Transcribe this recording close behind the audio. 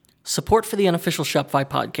Support for the Unofficial Shopify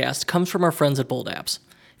podcast comes from our friends at Bold Apps.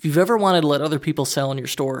 If you've ever wanted to let other people sell in your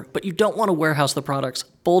store, but you don't want to warehouse the products,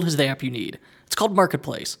 Bold has the app you need. It's called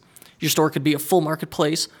Marketplace. Your store could be a full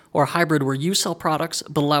marketplace or a hybrid where you sell products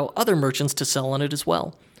but allow other merchants to sell on it as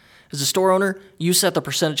well. As a store owner, you set the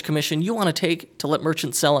percentage commission you want to take to let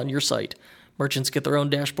merchants sell on your site. Merchants get their own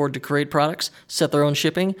dashboard to create products, set their own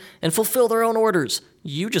shipping, and fulfill their own orders.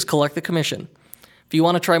 You just collect the commission. If you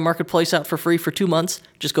want to try Marketplace out for free for 2 months,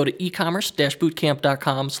 just go to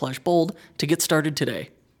ecommerce-bootcamp.com/bold to get started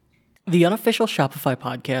today. The Unofficial Shopify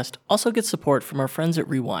podcast also gets support from our friends at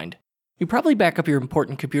Rewind. You probably back up your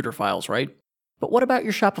important computer files, right? But what about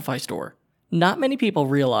your Shopify store? Not many people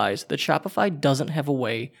realize that Shopify doesn't have a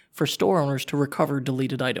way for store owners to recover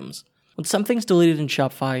deleted items. When something's deleted in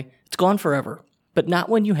Shopify, it's gone forever, but not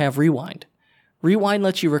when you have Rewind. Rewind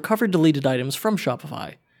lets you recover deleted items from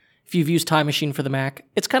Shopify. If you've used Time Machine for the Mac,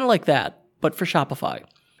 it's kind of like that, but for Shopify.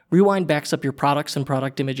 Rewind backs up your products and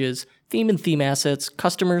product images, theme and theme assets,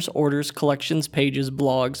 customers, orders, collections, pages,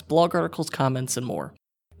 blogs, blog articles, comments, and more.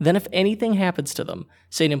 Then if anything happens to them,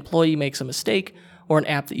 say an employee makes a mistake, or an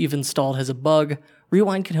app that you've installed has a bug,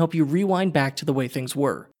 Rewind can help you rewind back to the way things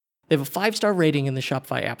were. They have a 5-star rating in the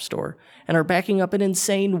Shopify App Store, and are backing up an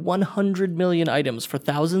insane 100 million items for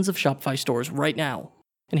thousands of Shopify stores right now.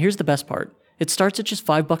 And here's the best part. It starts at just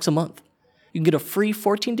 $5 a month. You can get a free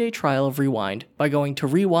 14-day trial of Rewind by going to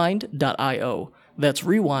rewind.io. That's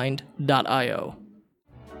rewind.io.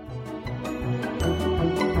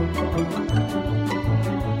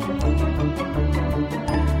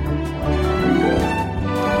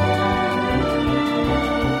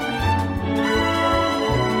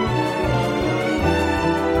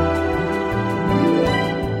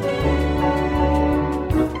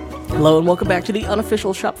 Hello and welcome back to the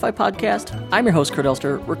Unofficial Shopify podcast. I'm your host, Kurt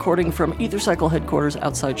Elster, recording from EtherCycle headquarters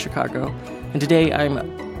outside Chicago. And today I'm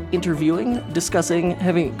interviewing, discussing,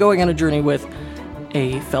 going on a journey with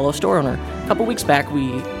a fellow store owner. A couple weeks back,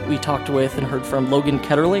 we talked with and heard from Logan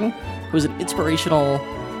Ketterling, who's an inspirational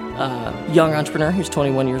young entrepreneur who's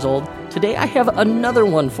 21 years old. Today I have another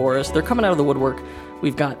one for us. They're coming out of the woodwork.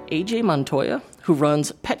 We've got AJ Montoya, who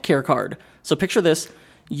runs Pet Care Card. So picture this,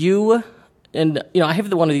 and I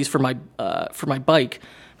have one of these for my bike.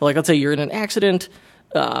 But like, let's say you're in an accident,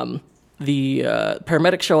 the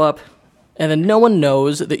paramedics show up, and then no one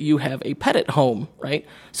knows that you have a pet at home, right?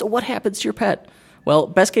 So what happens to your pet? Well,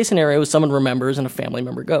 best case scenario is someone remembers and a family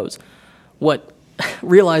member goes.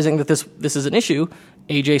 Realizing that this is an issue,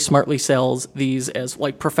 AJ smartly sells these as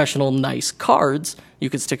like professional, nice cards you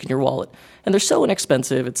could stick in your wallet. And they're so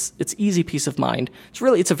inexpensive, it's easy peace of mind.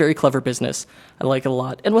 It's a very clever business. I like it a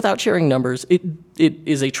lot. And without sharing numbers, it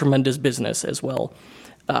is a tremendous business as well.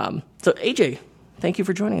 So AJ, thank you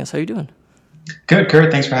for joining us. How are you doing? Good,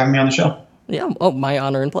 Kurt. Thanks for having me on the show. Yeah, my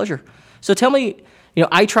honor and pleasure. So tell me,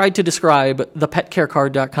 I tried to describe the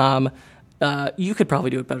petcarecard.com. You could probably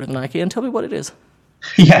do it better than I can. Tell me what it is.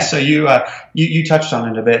 Yeah, so you touched on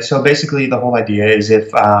it a bit. So basically the whole idea is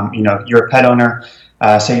if, you're a pet owner,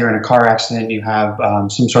 say you're in a car accident, you have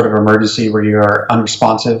some sort of emergency where you're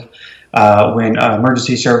unresponsive. When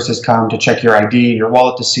emergency services come to check your ID, your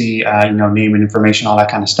wallet to see, name and information, all that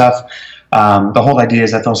kind of stuff. The whole idea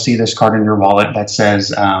is that they'll see this card in your wallet that says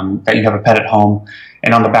that you have a pet at home.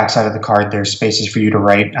 And on the back side of the card, there's spaces for you to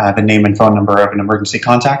write the name and phone number of an emergency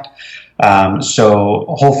contact. So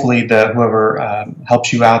hopefully whoever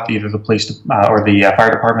helps you out, either the police or the fire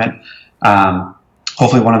department,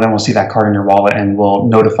 hopefully one of them will see that card in your wallet and will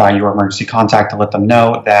notify your emergency contact to let them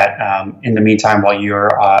know that in the meantime, while you're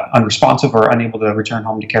unresponsive or unable to return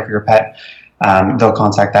home to care for your pet, they'll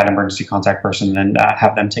contact that emergency contact person and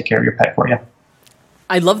have them take care of your pet for you.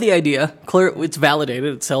 I love the idea. Clear, it's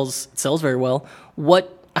validated. It sells very well.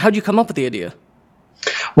 How'd you come up with the idea?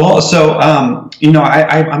 Well, so, I'm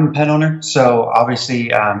a pet owner. So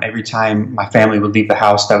obviously, every time my family would leave the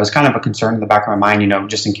house, that was kind of a concern in the back of my mind,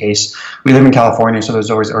 just in case. We live in California, so there's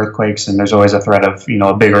always earthquakes and there's always a threat of,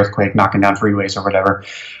 a big earthquake knocking down freeways or whatever.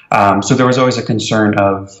 So there was always a concern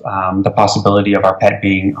of the possibility of our pet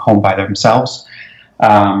being home by themselves.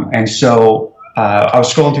 And so I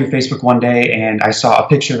was scrolling through Facebook one day and I saw a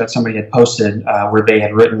picture that somebody had posted where they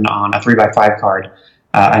had written on a 3x5 card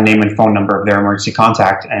a name and phone number of their emergency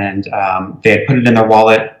contact, and they had put it in their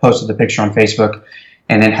wallet, posted the picture on Facebook,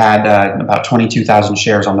 and it had about 22,000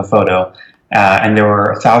 shares on the photo. And there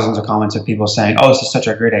were thousands of comments of people saying, "Oh, this is such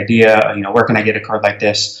a great idea. Where can I get a card like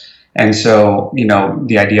this?" And so,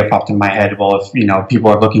 the idea popped in my head. Well, if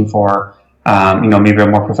people are looking for, maybe a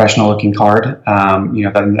more professional looking card,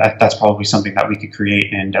 then that's probably something that we could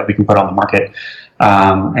create and we can put on the market.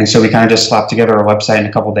 And so we kind of just slapped together a website in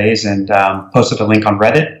a couple days and posted a link on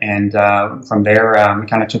Reddit. And from there, we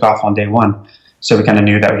kind of took off on day one. So we kind of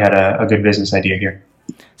knew that we had a good business idea here.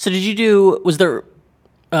 So was there,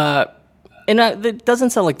 it doesn't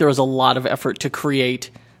sound like there was a lot of effort to create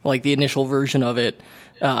like the initial version of it,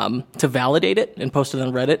 to validate it and post it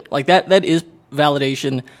on Reddit. Like that is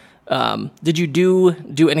validation. Did you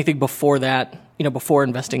do anything before that, before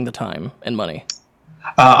investing the time and money?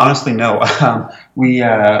 Honestly, no.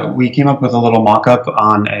 We came up with a little mock-up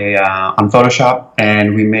on Photoshop,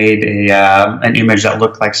 and we made an image that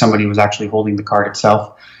looked like somebody was actually holding the card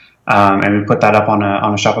itself. And we put that up on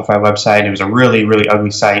a Shopify website. It was a really, really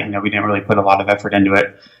ugly site. We didn't really put a lot of effort into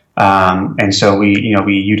it. And so we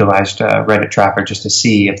utilized Reddit traffic just to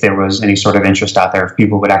see if there was any sort of interest out there, if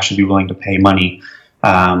people would actually be willing to pay money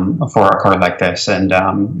for a card like this, and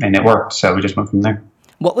it worked. So we just went from there.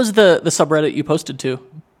 What was the subreddit you posted to?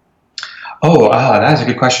 Oh, that's a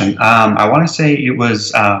good question. I want to say it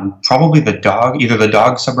was probably either the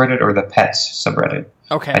dog subreddit or the pets subreddit.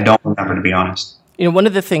 Okay. I don't remember, to be honest. One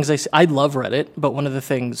of the things I love Reddit, but one of the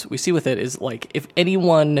things we see with it is like if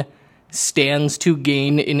anyone stands to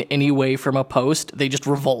gain in any way from a post, they just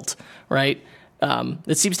revolt, right?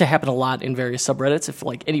 It seems to happen a lot in various subreddits. If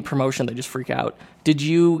like any promotion, they just freak out. Did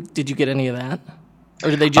you get any of that? Or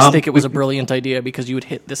did they just think it was a brilliant idea because you would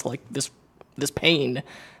hit this pain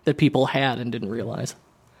that people had and didn't realize?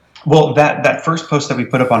 Well, that first post that we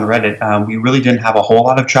put up on Reddit, we really didn't have a whole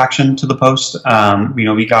lot of traction to the post.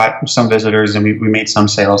 We got some visitors and we made some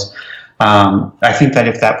sales. I think that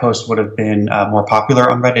if that post would have been more popular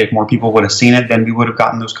on Reddit, if more people would have seen it, then we would have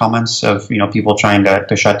gotten those comments of people trying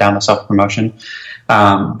to shut down the self-promotion.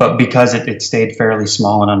 But because it stayed fairly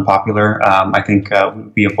small and unpopular, I think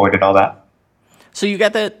we avoided all that. So you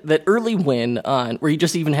got that early win on where you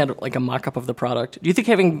just even had like a mock-up of the product. Do you think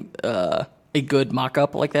having a good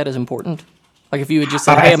mock-up like that is important? Like if you had just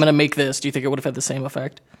said, hey, I'm going to make this, do you think it would have had the same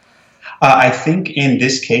effect? I think in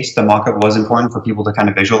this case, the mock-up was important for people to kind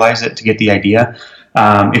of visualize it, to get the idea.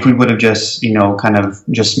 If we would have just, kind of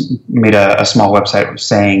just made a small website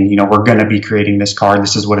saying, we're going to be creating this card,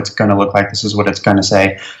 this is what it's going to look like, this is what it's going to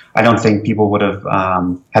say, I don't think people would have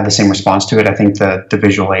had the same response to it. I think the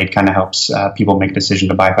visual aid kind of helps people make a decision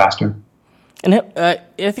to buy faster. And I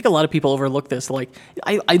think a lot of people overlook this. Like,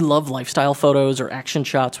 I love lifestyle photos or action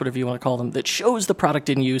shots, whatever you want to call them, that shows the product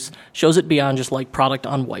in use, shows it beyond just like product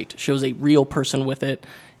on white, shows a real person with it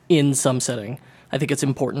in some setting. I think it's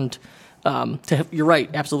important you're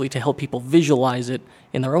right, absolutely, to help people visualize it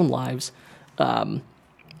in their own lives.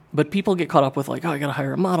 But people get caught up with like, oh, I got to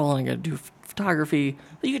hire a model and I got to do photography.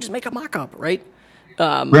 You could just make a mock-up, right?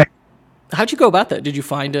 Right. How'd you go about that? Did you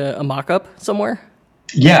find a mock-up somewhere?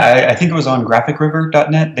 Yeah, I think it was on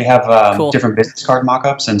graphicriver.net. They have cool. different business card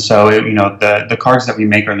mock-ups, and so the cards that we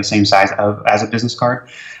make are the same size as a business card.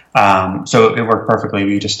 So it worked perfectly.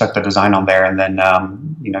 We just stuck the design on there, and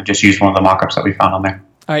then just used one of the mock-ups that we found on there.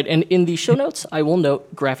 All right, and in the show notes, I will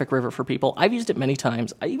note Graphic River for people. I've used it many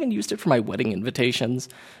times. I even used it for my wedding invitations.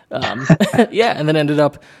 Yeah, and then ended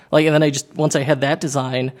up and then once I had that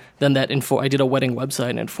design, then I did a wedding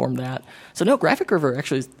website and informed that. So no, Graphic River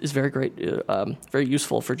actually is very great, very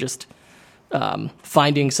useful for just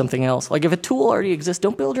finding something else. Like if a tool already exists,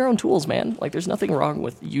 don't build your own tools, man. Like there's nothing wrong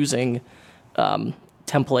with using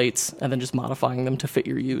templates and then just modifying them to fit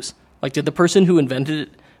your use. Like did the person who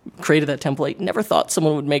created that template never thought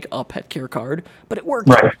someone would make a pet care card, but it worked.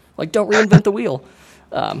 Right. Like don't reinvent the wheel.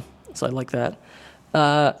 So I like that.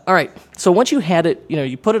 All right. So once you had it,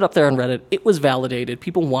 you put it up there on Reddit, it was validated.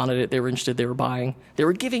 People wanted it. They were interested. They were buying. They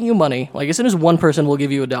were giving you money. Like as soon as one person will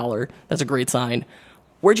give you $1, that's a great sign.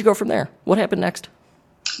 Where'd you go from there? What happened next?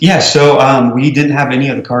 Yeah. So we didn't have any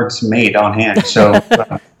of the cards made on hand. So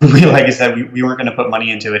like I said, we weren't going to put money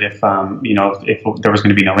into it if there was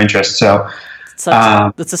going to be no interest. So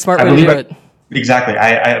that's a smart way to do it. Exactly.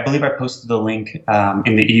 I believe I posted the link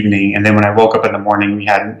in the evening, and then when I woke up in the morning, we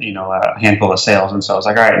had a handful of sales, and so I was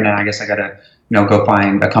like, all right, now I guess I got to go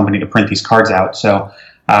find a company to print these cards out. So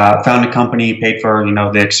found a company, paid for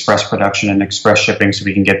the express production and express shipping, so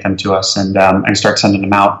we can get them to us and start sending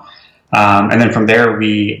them out. And then from there,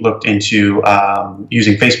 we looked into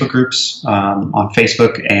using Facebook groups on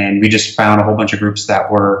Facebook, and we just found a whole bunch of groups that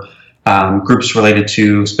were groups related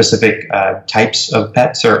to specific types of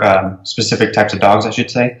pets or specific types of dogs, I should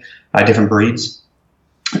say, different breeds.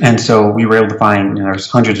 And so we were able to find, there's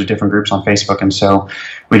hundreds of different groups on Facebook. And so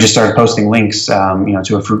we just started posting links,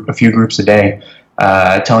 to a few groups a day,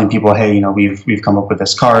 telling people, hey, we've come up with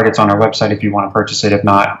this card. It's on our website if you want to purchase it. If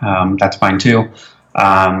not, that's fine too.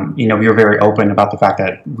 We were very open about the fact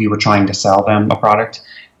that we were trying to sell them a product.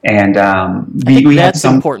 And I think we had that's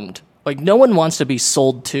some important. Like, no one wants to be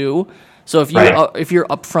sold to. So if you right, if you're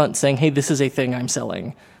upfront saying, "Hey, this is a thing I'm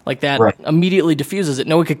selling," like that right. immediately diffuses it.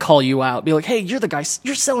 No one could call you out, be like, "Hey, you're the guy.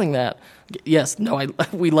 You're selling that." Yes, no,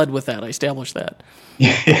 we led with that. I established that.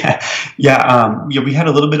 Yeah. We had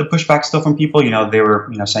a little bit of pushback still from people. They were,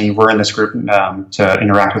 saying we're in this group to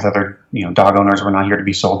interact with other, dog owners. We're not here to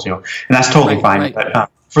be sold to, and that's totally Right, fine. right. But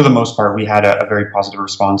for the most part, we had a very positive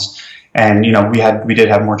response, and we did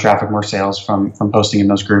have more traffic, more sales from posting in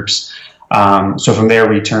those groups. So from there,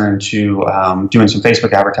 we turned to doing some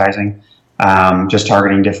Facebook advertising. Just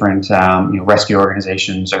targeting different rescue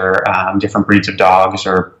organizations or different breeds of dogs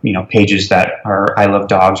or pages that are I love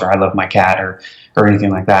dogs or I love my cat or anything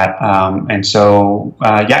like that. And so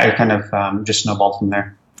it kind of just snowballed from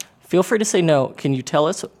there. Feel free to say no. Can you tell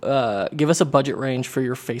us, give us a budget range for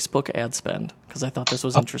your Facebook ad spend? Because I thought this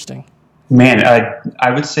was interesting. Man, I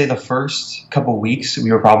would say the first couple weeks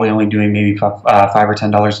we were probably only doing maybe $5 or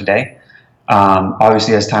 $10 a day.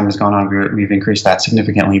 Obviously, as time has gone on, we've increased that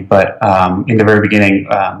significantly. But in the very beginning,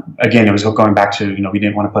 again, it was going back to we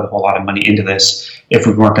didn't want to put a whole lot of money into this if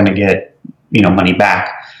we weren't going to get money back.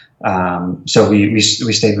 So we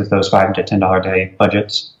stayed with those $5 to $10 a day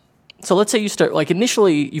budgets. So let's say you start, like,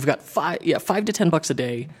 initially you've got $5 to $10 a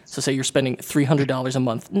day. So say you're spending $300 a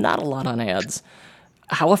month. Not a lot on ads.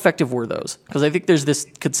 How effective were those? Because I think there's this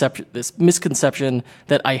misconception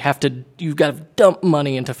that you've got to dump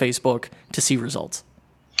money into Facebook to see results.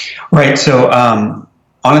 Right. So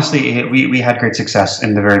honestly, we had great success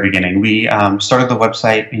in the very beginning. We started the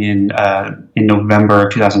website in November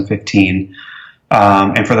 2015.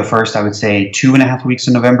 And for the first, I would say 2.5 weeks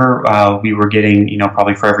in November, we were getting,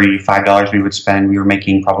 probably for every $5 we would spend, we were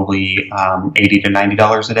making probably $80 to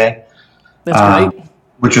 $90 a day. That's great.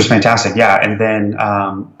 Which was fantastic, yeah. And then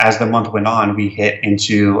as the month went on, we hit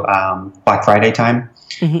into Black Friday time.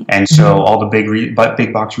 Mm-hmm. And so all the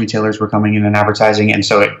big box retailers were coming in and advertising. And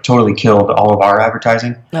so it totally killed all of our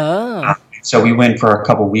advertising. Oh. So we went for a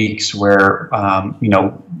couple weeks where,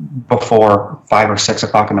 before 5 or 6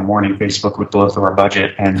 o'clock in the morning, Facebook would blow through our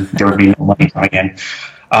budget and there would be no money coming in.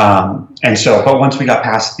 But once we got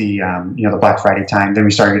past the Black Friday time, then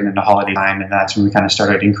we started getting into holiday time, and that's when we kind of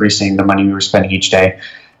started increasing the money we were spending each day.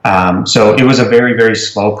 So it was a very, very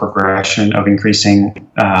slow progression of increasing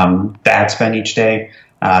the ad spend each day.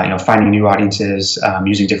 Finding new audiences,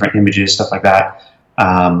 using different images, stuff like that.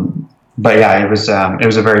 But yeah, it was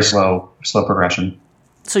a very slow progression.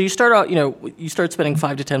 So you start out, you start spending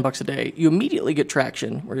 $5 to $10 a day. You immediately get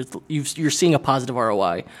traction, where you're seeing a positive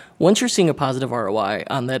ROI. Once you're seeing a positive ROI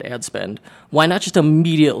on that ad spend, why not just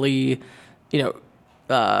immediately,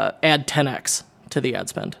 add 10x to the ad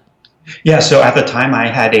spend? Yeah. So at the time, I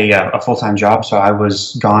had a full-time job, so I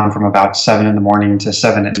was gone from about 7 in the morning to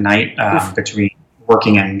 7 at night between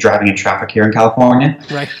working and driving in traffic here in California.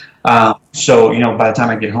 Right. So by the time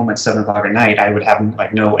I get home at 7 o'clock at night, I would have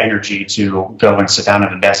no energy to go and sit down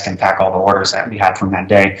at a desk and pack all the orders that we had from that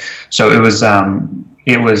day. So it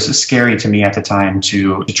was scary to me at the time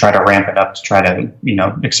to try to ramp it up, to try to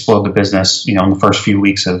explode the business in the first few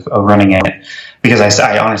weeks of running it, because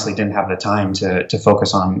I honestly didn't have the time to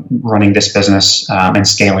focus on running this business and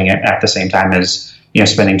scaling it at the same time as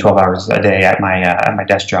spending 12 hours a day at my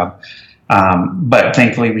desk job. But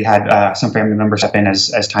thankfully, we had some family members step in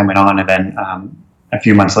as time went on, and then a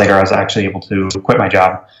few months later, I was actually able to quit my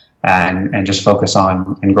job and just focus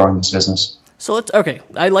on growing this business. So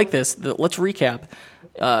I like this. Let's recap.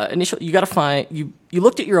 Initially, you got to find you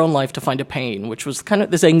looked at your own life to find a pain, which was kind of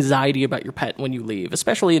this anxiety about your pet when you leave,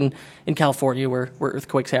 especially in California where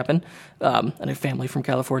earthquakes happen. And I have family from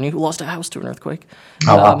California who lost a house to an earthquake.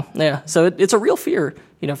 Oh, wow. Yeah, so it's a real fear.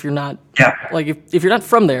 If you're not if you're not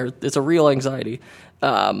from there, it's a real anxiety.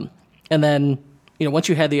 And then once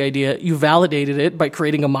you had the idea, you validated it by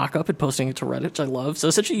creating a mock-up and posting it to Reddit, which I love. So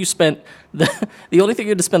essentially, you spent the only thing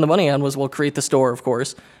you had to spend the money on was create the store, of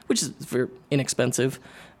course, which is very inexpensive.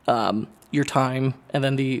 Your time, and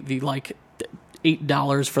then the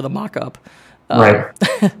 $8 for the mock-up, right?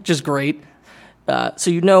 Just great.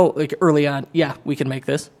 So early on, we can make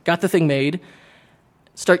this. Got the thing made.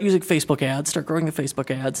 Start using Facebook ads. Start growing the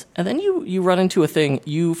Facebook ads, and then you run into a thing.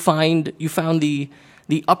 You found the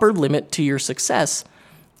upper limit to your success,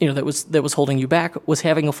 that was holding you back, was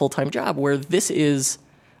having a full-time job, where this is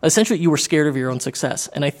essentially you were scared of your own success.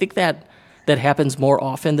 And I think that happens more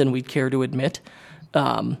often than we'd care to admit,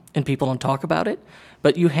 and people don't talk about it.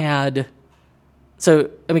 But you had,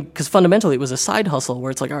 because fundamentally it was a side hustle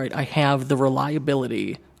where it's like, all right, I have the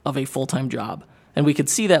reliability of a full-time job. And we could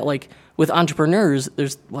see that with entrepreneurs,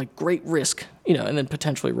 there's great risk, and then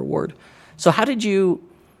potentially reward. So how did you,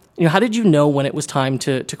 how did you know when it was time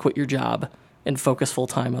to quit your job and focus full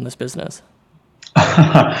time on this business?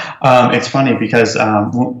 It's funny because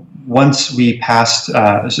once we passed,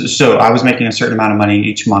 so I was making a certain amount of money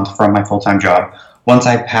each month from my full-time job. Once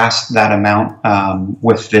I passed that amount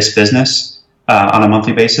with this business on a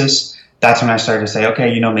monthly basis, that's when I started to say,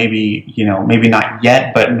 okay, maybe not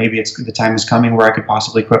yet, but maybe the time is coming where I could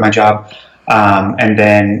possibly quit my job. And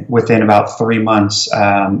then within about 3 months,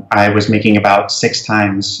 I was making about 6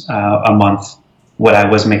 times a month what I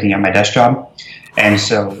was making at my desk job. And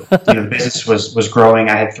so, the business was growing.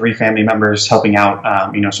 I had 3 family members helping out,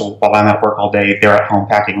 so while I'm at work all day, they're at home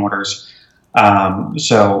packing orders.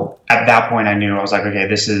 So at that point I knew, I was like, okay,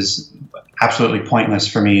 this is absolutely pointless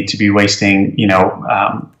for me to be wasting,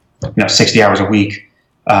 60 hours a week,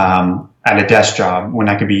 at a desk job when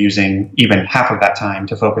I could be using even half of that time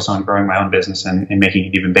to focus on growing my own business and making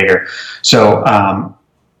it even bigger. So,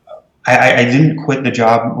 I didn't quit the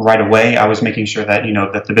job right away. I was making sure that,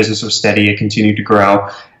 that the business was steady, it continued to grow.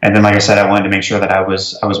 And then, like I said, I wanted to make sure that I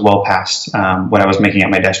was well past what I was making at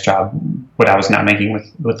my desk job, what I was not making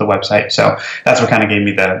with the website. So that's what kind of gave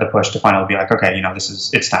me the push to finally be like, okay,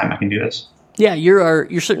 it's time, I can do this. Yeah,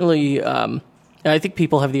 you're certainly, I think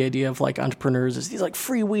people have the idea of like entrepreneurs as these like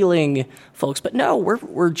freewheeling folks, but no,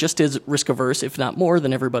 we're just as risk averse, if not more,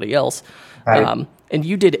 than everybody else. Right. And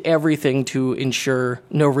you did everything to ensure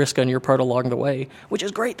no risk on your part along the way, which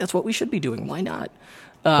is great. That's what we should be doing. Why not?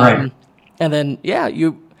 Right. And then,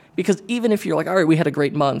 because even if you're like, all right, we had a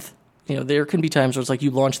great month, there can be times where it's like you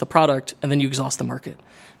launch the product and then you exhaust the market.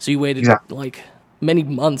 So you waited like many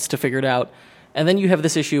months to figure it out. And then you have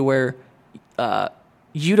this issue where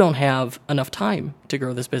you don't have enough time to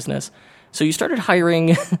grow this business. So you started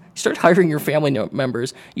hiring your family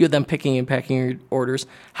members. You had them picking and packing your orders.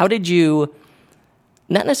 How did you,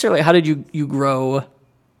 not necessarily how did you grow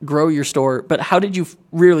your store, but how did you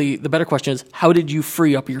really, the better question is, how did you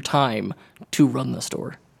free up your time to run the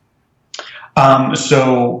store? I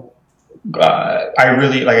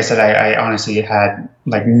really, like I said, I honestly had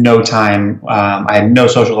like no time. I had no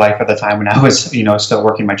social life at the time when I was, still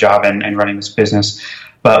working my job and running this business.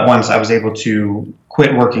 But once I was able to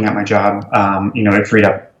quit working at my job, it freed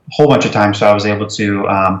up a whole bunch of time. So I was able to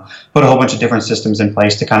put a whole bunch of different systems in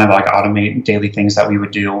place to kind of like automate daily things that we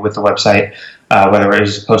would do with the website, whether it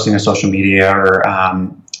was posting to social media or,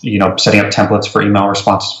 setting up templates for email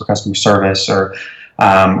responses for customer service, or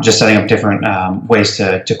just setting up different ways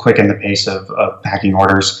to quicken the pace of packing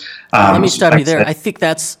orders. Let me stop you there. I think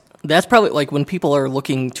that's probably like when people are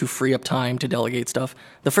looking to free up time to delegate stuff,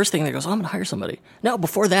 the first thing that goes, I'm going to hire somebody. No,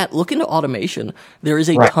 before that, look into automation. There is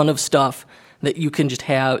a ton of stuff that you can just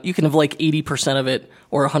have. You can have like 80% of it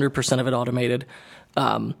or 100% of it automated.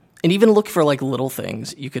 And even look for like little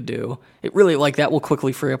things you could do. It really, like, that will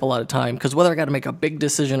quickly free up a lot of time, because whether I got to make a big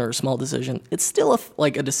decision or a small decision, it's still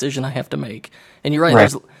a decision I have to make. And you're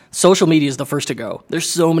right. Social media is the first to go. There's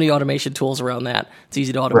so many automation tools around that. It's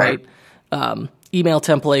easy to automate. Email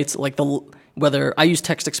templates, like whether I use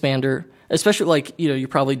Text Expander, especially like, you're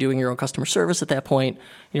probably doing your own customer service at that point,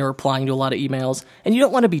 replying to a lot of emails, and you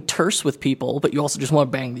don't want to be terse with people, but you also just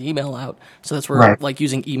want to bang the email out. So that's where like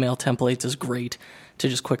using email templates is great to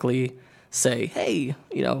just quickly say, hey,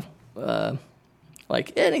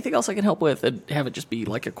 like anything else I can help with, and have it just be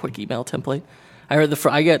like a quick email template.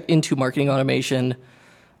 I got into marketing automation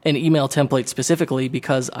and email templates specifically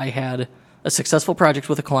because I had a successful project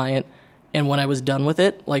with a client. And when I was done with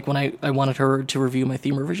it, like when I wanted her to review my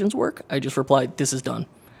theme revisions work, I just replied, this is done.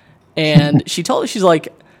 And she's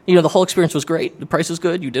like, the whole experience was great. The price was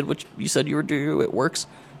good. You did what you said you were doing. It works.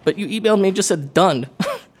 But you emailed me and just said done.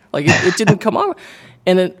 Like it didn't come out.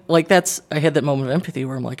 And I had that moment of empathy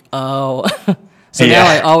where I'm like, oh. So now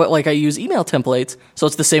I use email templates. So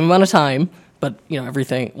it's the same amount of time, but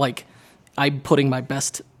everything, like I'm putting my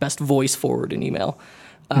best voice forward in email.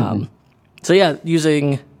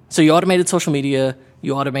 So you automated social media,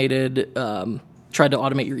 you tried to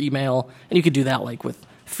automate your email, and you could do that like with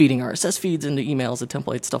feeding RSS feeds into emails and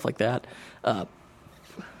templates, stuff like that.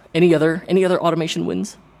 Any other automation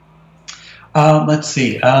wins? Let's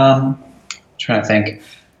see. Trying to think.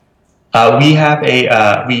 We had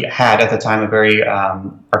at the time a very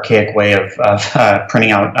archaic way of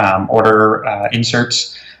printing out order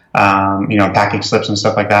inserts, packing slips and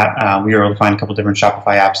stuff like that. We were able to find a couple different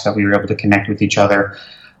Shopify apps that we were able to connect with each other.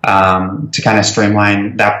 To kind of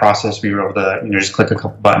streamline that process, we were able to just click a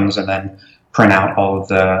couple buttons and then print out all of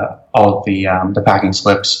the packing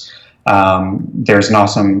slips. There's an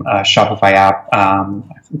awesome Shopify app.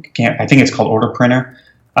 I think it's called Order Printer,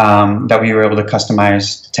 that we were able to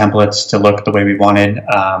customize the templates to look the way we wanted.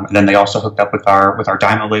 And then they also hooked up with our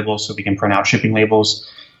Dymo labels, so we can print out shipping labels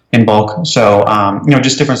in bulk. So,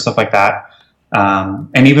 just different stuff like that.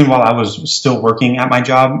 And even while I was still working at my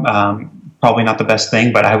job, probably not the best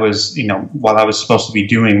thing, but I was, while I was supposed to be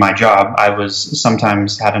doing my job, I was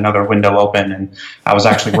sometimes had another window open and I was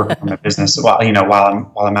actually working on my business while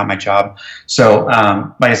I'm at my job. So,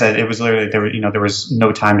 like I said, it was literally, there was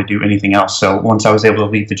no time to do anything else. So once I was able to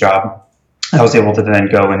leave the job, I was able to then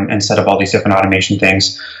go and set up all these different automation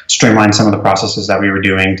things, streamline some of the processes that we were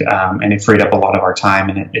doing, and it freed up a lot of our time,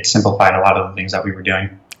 and it simplified a lot of the things that we were doing.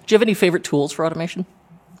 Do you have any favorite tools for automation?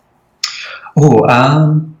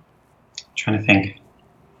 Trying to think.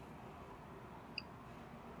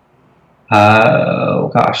 Oh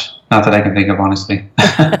gosh, not that I can think of, honestly.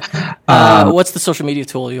 What's the social media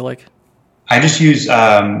tool you like? I just use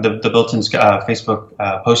the built-in Facebook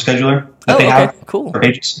post scheduler that they have for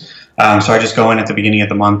pages. So I just go in at the beginning of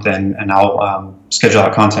the month and I'll schedule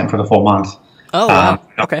out content for the full month. Oh, wow.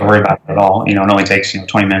 Don't worry about it at all. It only takes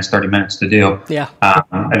 20 minutes, 30 minutes to do. Yeah.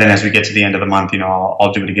 And then as we get to the end of the month,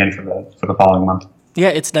 I'll do it again for the following month. Yeah,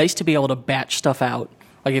 it's nice to be able to batch stuff out.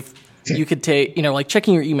 Like if you could take, like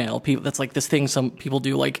checking your email, that's like this thing some people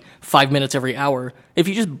do like 5 minutes every hour. If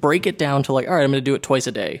you just break it down to like, all right, I'm going to do it twice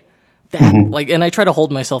a day. That and I try to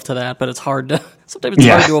hold myself to that, but it's hard to, sometimes it's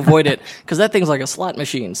hard to avoid it because that thing's like a slot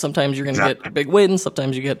machine. Sometimes you're going to get a big win.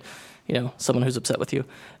 Sometimes you get, someone who's upset with you.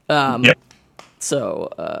 So,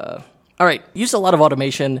 all right, use a lot of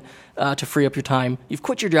automation to free up your time. You've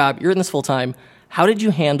quit your job. You're in this full time. How did you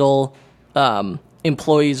handle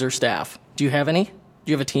employees or staff? Do you have any?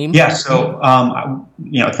 Do you have a team? Yeah. So,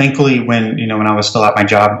 thankfully, when I was still at my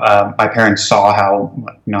job, my parents saw how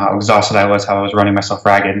exhausted I was, how I was running myself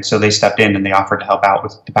ragged, and so they stepped in and they offered to help out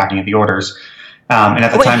with the packing of the orders. And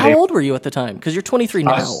at the time, how old were you at the time? Because you're 23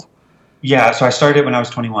 now. So I started when I was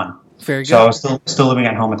 21. Very good. So I was still living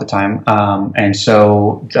at home at the time, and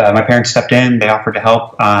so my parents stepped in. They offered to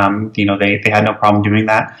help. They had no problem doing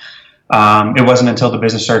that. It wasn't until the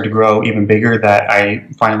business started to grow even bigger that I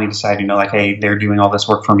finally decided, hey, they're doing all this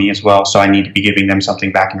work for me as well, so I need to be giving them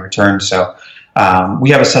something back in return. So we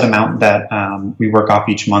have a set amount that we work off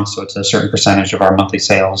each month, so it's a certain percentage of our monthly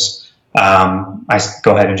sales. I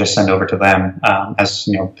go ahead and just send over to them as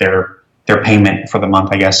their payment for the month,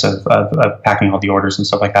 I guess, of packing all the orders and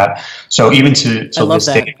stuff like that. So even I love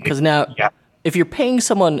that because now, if you're paying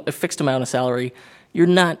someone a fixed amount of salary, you're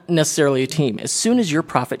not necessarily a team. As soon as you're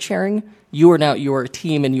profit sharing, you are a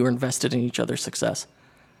team and you are invested in each other's success.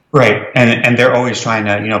 Right, and they're always trying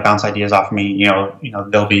to bounce ideas off me.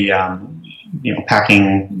 They'll be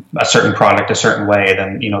packing a certain product a certain way.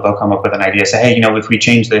 Then they'll come up with an idea. Say, hey, if we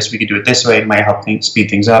change this, we could do it this way. It might help speed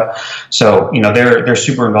things up. So they're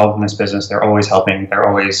super involved in this business. They're always helping. They're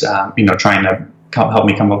always trying to help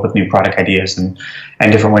me come up with new product ideas and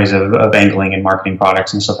different ways of angling and marketing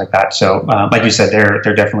products and stuff like that. So, like you said, they're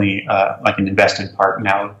definitely like an invested part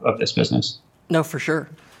now of this business. No, for sure.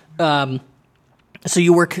 So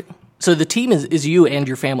the team is you and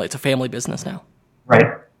your family. It's a family business now.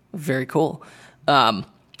 Right. Very cool. And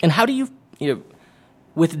how do you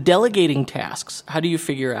with delegating tasks, how do you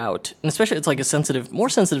figure out, and especially it's like a more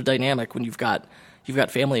sensitive dynamic when you've got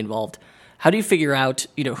family involved. How do you figure out,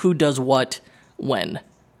 who does what when?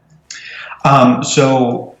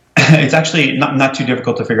 So it's actually not too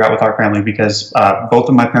difficult to figure out with our family because both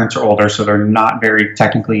of my parents are older, so they're not very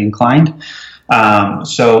technically inclined.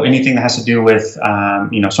 So anything that has to do with,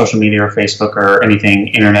 social media or Facebook or anything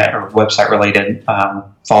internet or website related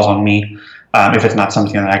falls on me if it's not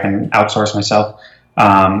something that I can outsource myself.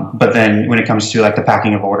 But then when it comes to like the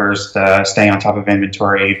packing of orders, the staying on top of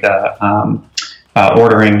inventory, the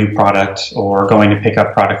ordering new product or going to pick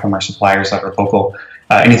up product from our suppliers that are local,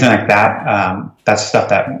 anything like that, that's stuff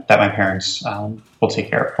that my parents will take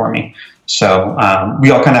care of for me. So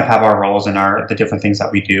we all kind of have our roles and the different things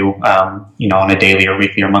that we do, on a daily or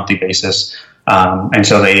weekly or monthly basis. And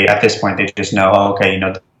so at this point, they just know,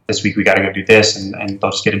 this week we got to go do this, and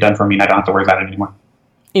they'll just get it done for me, and I don't have to worry about it anymore.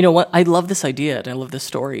 You know what? I love this idea, and I love this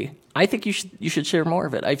story. I think you should share more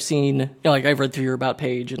of it. I've seen, I've read through your About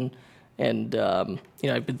page, and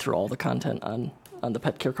I've been through all the content on the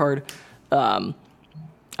pet care card.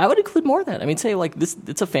 I would include more of that. I mean, say like this,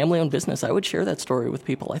 it's a family-owned business. I would share that story with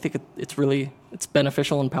people. I think it's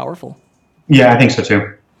beneficial and powerful. Yeah, I think so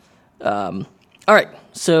too. All right.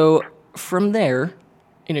 So from there,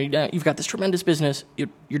 you've got this tremendous business.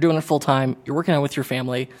 You're doing it full time. You're working out with your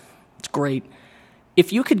family. It's great.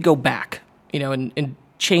 If you could go back, and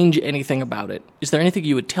change anything about it, is there anything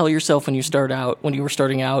you would tell yourself when you were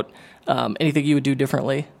starting out? Anything you would do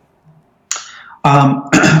differently?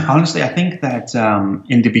 Honestly, I think that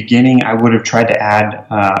in the beginning, I would have tried to add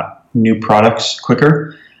new products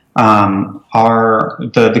quicker.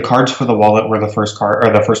 The cards for the wallet were the first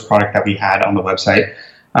product that we had on the website,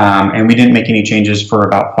 and we didn't make any changes for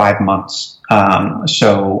about 5 months.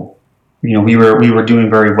 So we were doing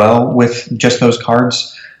very well with just those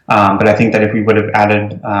cards, but I think that if we would have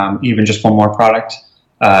added even just one more product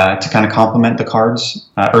to kind of complement the cards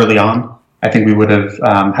early on, I think we would have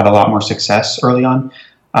had a lot more success early on.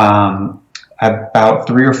 About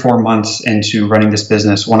 3 or 4 months into running this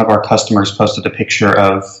business, one of our customers posted a picture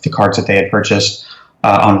of the cards that they had purchased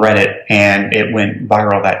on Reddit, and it went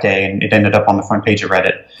viral that day, and it ended up on the front page of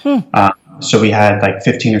Reddit. So we had like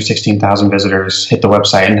 15 or 16,000 visitors hit the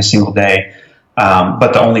website in a single day.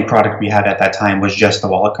 But the only product we had at that time was just the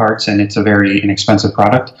wallet cards, and it's a very inexpensive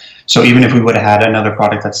product. So even if we would have had another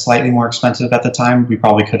product that's slightly more expensive at the time, we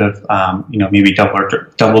probably could have, maybe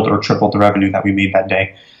doubled or tripled the revenue that we made that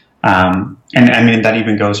day. And I mean, that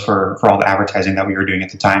even goes for all the advertising that we were doing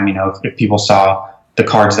at the time. If people saw the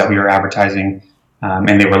cards that we were advertising,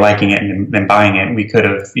 and they were liking it and then buying it, we could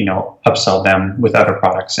have, upsold them with other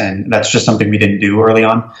products. And that's just something we didn't do early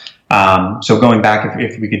on. So going back,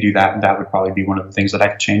 if we could do that, that would probably be one of the things that I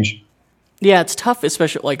could change. Yeah, it's tough,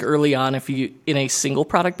 especially like early on if you in a single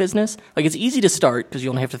product business. Like it's easy to start because you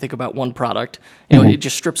only have to think about one product. It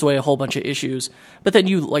just strips away a whole bunch of issues. But then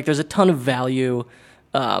there's a ton of value,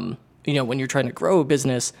 when you're trying to grow a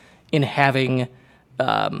business in having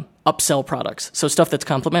upsell products. So stuff that's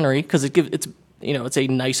complementary because it's a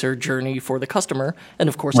nicer journey for the customer, and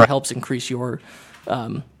of course it helps increase your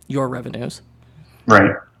revenues.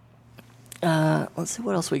 Right. Let's see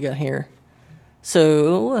what else we got here.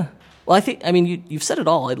 So, well, you've said it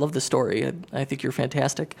all. I love the story. I think you're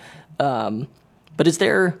fantastic. But is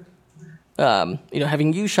there,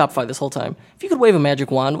 having used Shopify this whole time, if you could wave a magic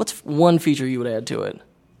wand, what's one feature you would add to it?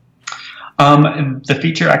 The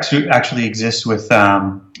feature actually exists with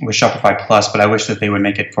Shopify Plus, but I wish that they would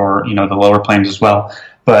make it for the lower plans as well.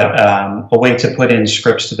 But a way to put in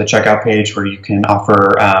scripts to the checkout page where you can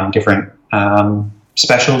offer different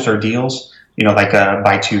specials or deals, like a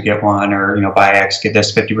buy two get one, or buy X get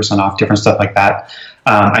this 50% off, different stuff like that.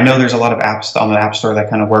 I know there's a lot of apps on the App Store that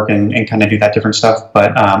kind of work and kind of do that different stuff,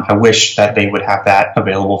 but I wish that they would have that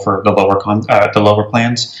available for the lower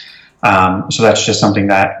plans. So that's just something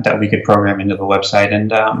that we could program into the website and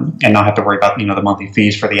not have to worry about the monthly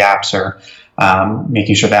fees for the apps or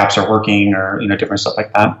making sure the apps are working or different stuff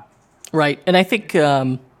like that. Right, and I think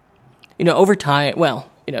over time, well,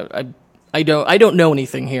 I don't know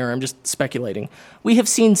anything here. I'm just speculating. We have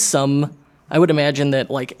seen some. I would imagine that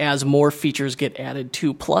like as more features get added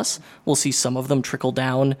to Plus, we'll see some of them trickle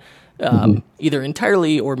down. Either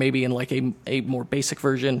entirely or maybe in like a more basic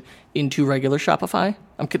version into regular Shopify.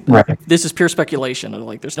 This is pure speculation, and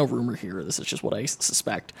like there's no rumor here. This is just what I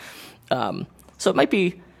suspect. So it might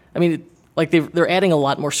be. I mean, like they're adding a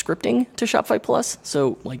lot more scripting to Shopify Plus,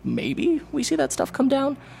 so like maybe we see that stuff come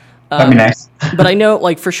down. That'd be nice. But I know,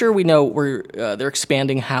 like for sure, we know they're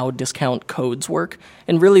expanding how discount codes work,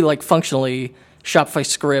 and really, like functionally, Shopify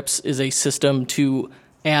Scripts is a system to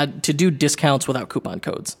do discounts without coupon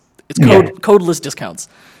codes. It's codeless discounts.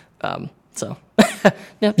 Just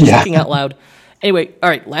thinking out loud. Anyway, all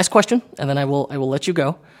right, last question, and then I will let you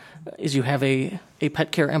go. Is you have a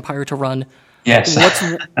pet care empire to run. Yes.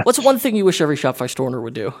 What's one thing you wish every Shopify store owner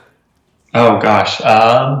would do? Oh gosh.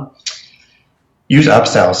 Use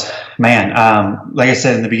upsells, man. Like I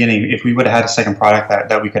said in the beginning, if we would have had a second product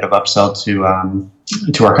that we could have upsold to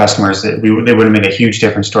our customers, they would have made a huge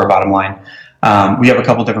difference to our bottom line. We have a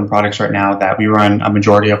couple different products right now that we run a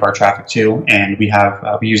majority of our traffic to, and we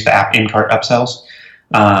use the app in-cart upsells,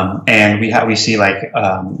 and we see like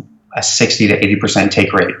a 60 to 80%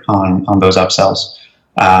 take rate on those upsells.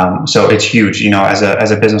 So it's huge.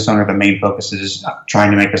 As a business owner, the main focus is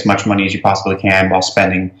trying to make as much money as you possibly can while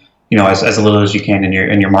spending as little as you can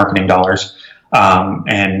in your marketing dollars.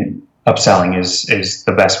 And upselling is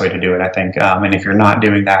the best way to do it, I think. And if you're not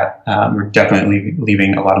doing that, you're definitely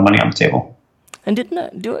leaving a lot of money on the table. And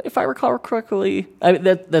if I recall correctly,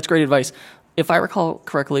 that's great advice. If I recall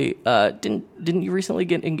correctly, didn't you recently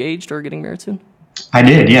get engaged or getting married soon? I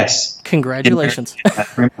did, yes. Congratulations.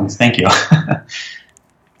 3 months. Thank you.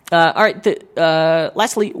 All right.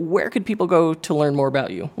 Lastly, where could people go to learn more about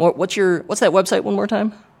you? What's that website one more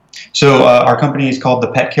time? So our company is called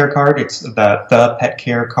The Pet Care Card. It's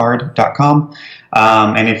thepetcarecard.com.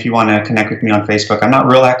 And if you want to connect with me on Facebook, I'm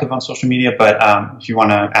not real active on social media, but if you want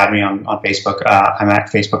to add me on Facebook, I'm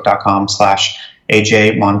at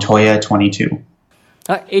facebook.com/AJ Montoya 22.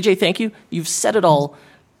 AJ, thank you. You've said it all.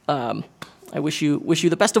 I wish you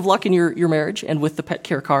the best of luck in your marriage and with the pet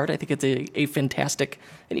care card. I think it's a fantastic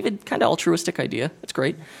and even kind of altruistic idea. It's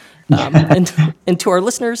great. And to our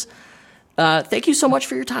listeners, thank you so much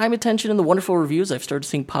for your time, attention, and the wonderful reviews I've started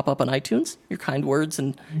seeing pop up on iTunes, your kind words,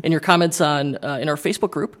 and your comments in our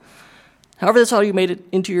Facebook group. However, that's how you made it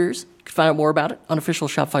into your ears. You can find out more about it on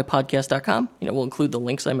officialshopifypodcast.com. We'll include the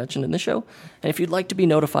links I mentioned in the show. And if you'd like to be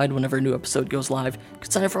notified whenever a new episode goes live, you can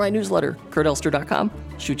sign up for my newsletter, kurtelster.com.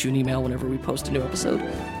 Shoot you an email whenever we post a new episode.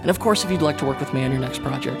 And of course, if you'd like to work with me on your next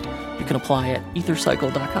project, you can apply at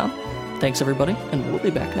ethercycle.com. Thanks, everybody, and we'll be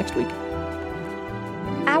back next week.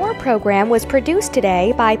 Our program was produced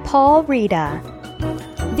today by Paul Rita.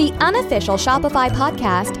 The unofficial Shopify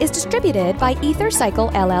podcast is distributed by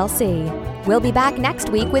EtherCycle LLC. We'll be back next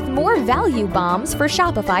week with more value bombs for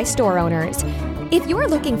Shopify store owners. If you're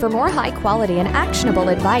looking for more high-quality and actionable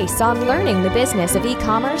advice on learning the business of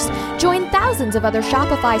e-commerce, join thousands of other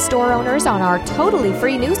Shopify store owners on our totally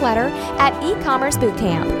free newsletter at e-commerce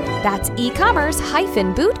bootcamp. That's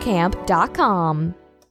e-commerce-bootcamp.com.